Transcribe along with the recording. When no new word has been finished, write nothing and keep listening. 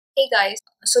Hey guys,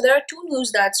 so there are two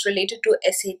news that's related to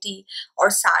SAT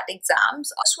or SAT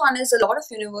exams. First one is a lot of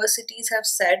universities have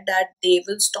said that they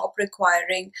will stop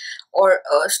requiring or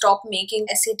stop making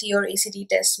SAT or ACT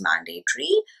tests mandatory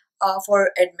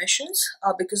for admissions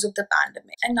because of the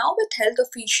pandemic. And now with health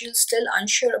officials still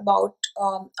unsure about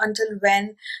until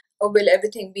when will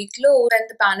everything be closed, when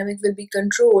the pandemic will be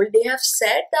controlled, they have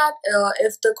said that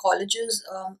if the colleges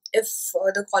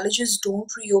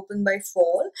don't reopen by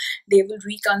fall, they will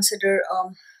reconsider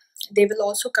they will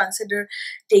also consider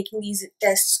taking these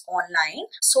tests online.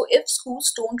 So if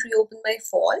schools don't reopen by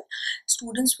fall,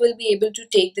 students will be able to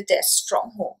take the tests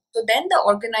from home. So then the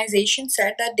organization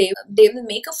said that they will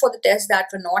make up for the tests that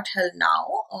were not held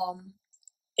now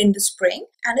in the spring,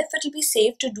 and if it will be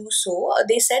safe to do so,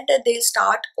 they said that they'll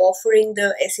start offering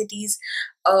the SATs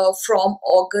from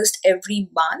August every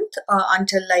month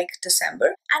until like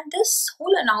December. And this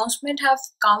whole announcement have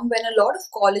come when a lot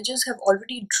of colleges have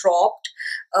already dropped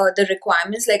the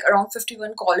requirements. Like around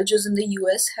 51 colleges in the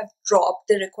US have dropped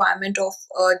the requirement of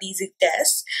these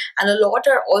tests, and a lot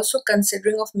are also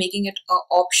considering of making it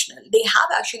optional. They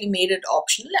have actually made it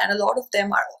optional, and a lot of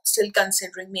them are still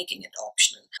considering making it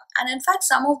optional. And in fact,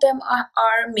 some of them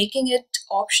are making it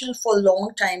optional for a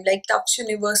long time. Like Tufts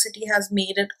University has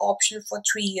made it optional for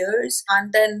 3 years,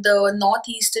 and then the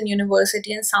Northeastern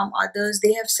University and some others,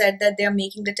 they have said that they are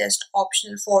making the test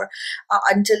optional for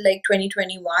until like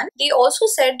 2021. They also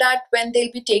said that when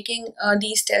they'll be taking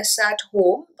these tests at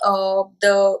home,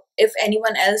 the if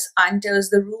anyone else enters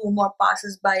the room or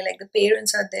passes by, like the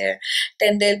parents are there,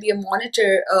 then there'll be a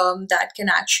monitor that can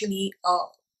actually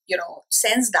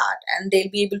sense that, and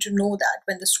they'll be able to know that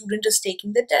when the student is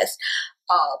taking the test.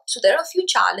 So there are a few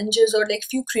challenges or like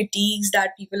few critiques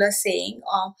that people are saying.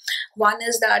 One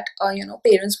is that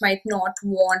parents might not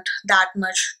want that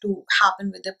much to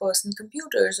happen with their personal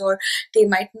computers, or they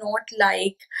might not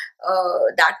like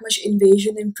that much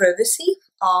invasion in privacy.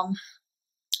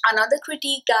 Another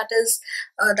critique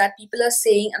that people are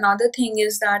saying, another thing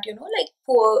is that like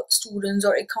poor students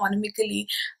or economically,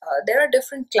 there are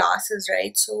different classes,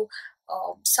 right? So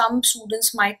some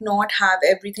students might not have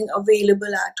everything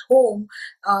available at home.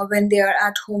 When they are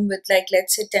at home with, like,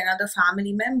 let's say 10 other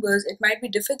family members, it might be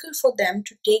difficult for them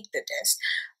to take the test.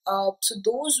 So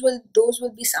those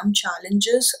will be some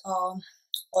challenges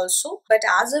also. But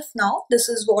as of now, this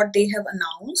is what they have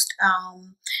announced.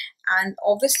 And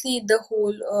obviously the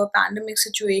whole pandemic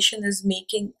situation is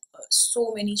making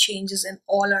so many changes in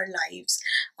all our lives.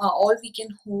 All we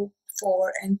can hope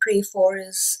for and pray for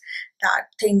is that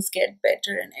things get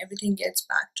better and everything gets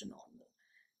back to normal.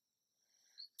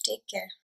 Take care.